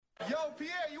Yo,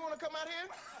 Pierre, you wanna come out here?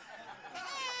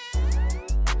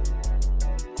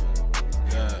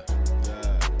 Yeah,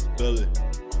 Billy,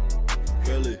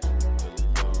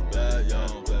 bad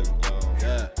young,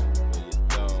 yeah,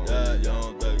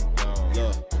 young,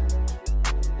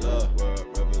 love, world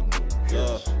revenue,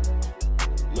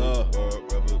 love, world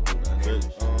revenue,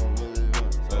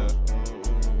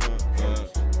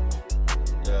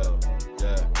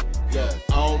 yeah.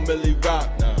 I don't really rock,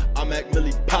 I'm act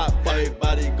really pop.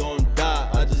 Everybody gon' die.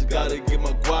 I just gotta get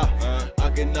my guap. I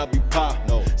cannot be pop.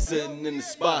 Sitting in the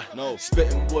spot,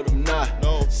 spitting with them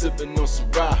not, sipping on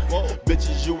Syrah.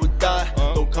 Bitches, you would die.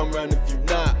 Don't come around if you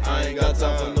not. I ain't got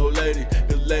time for no lady,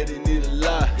 cause lady need a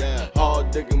lie.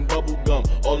 Hard dick and bubble gum,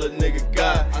 all a nigga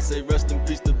got. I say rest in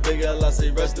peace to Big L, I say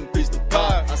rest in peace to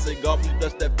Pop. I say God please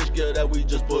bless that fish girl that we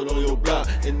just put on your block.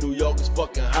 In New York it's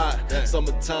fucking hot,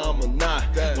 summertime or not.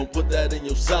 Don't put that in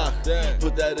your sock,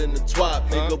 put that in the twat.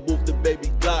 Nigga booth the baby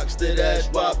Glock, still ass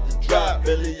wop the drop.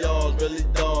 Billions really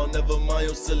done, never mind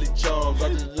your silly charms. I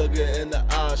just look her in the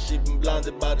eye, she been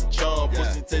blinded by the charm.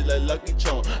 Pussy taste like Lucky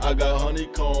Charm. I got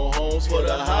honeycomb homes for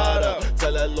the hideout.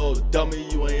 Tell that little dummy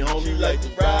you ain't home, you like to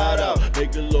ride out.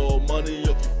 Make a little money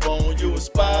off your phone, you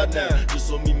inspired now. Just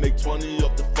saw me make 20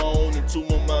 off the phone, and 2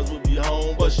 more miles will be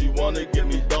home. But she wanna get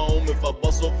me dome. If I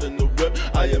bust off in the whip,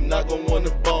 I am not gon' want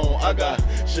the bone. I got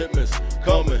shipments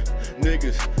coming,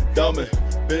 niggas dumbing,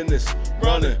 business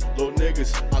running, little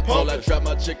niggas. I call that trap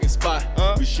my chicken spot.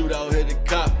 We shoot out here the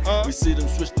cop. We see them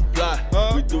switch the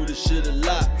plot. We do this shit a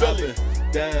lot. I been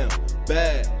down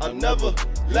bad. I never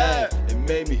laugh. It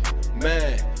made me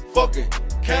mad. Fucking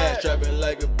cash, trapping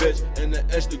like a bitch in the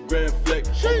Instagram flick.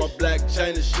 On my black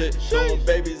China shit, throwing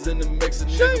babies in the mix. A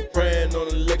nigga praying on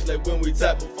the licks like when we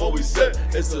tap before we sip.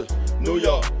 It's a New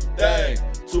York thing,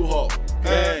 too hard,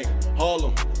 gang,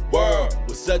 Harlem, world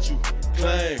will set you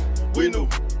claim. We new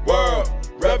world,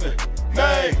 revving.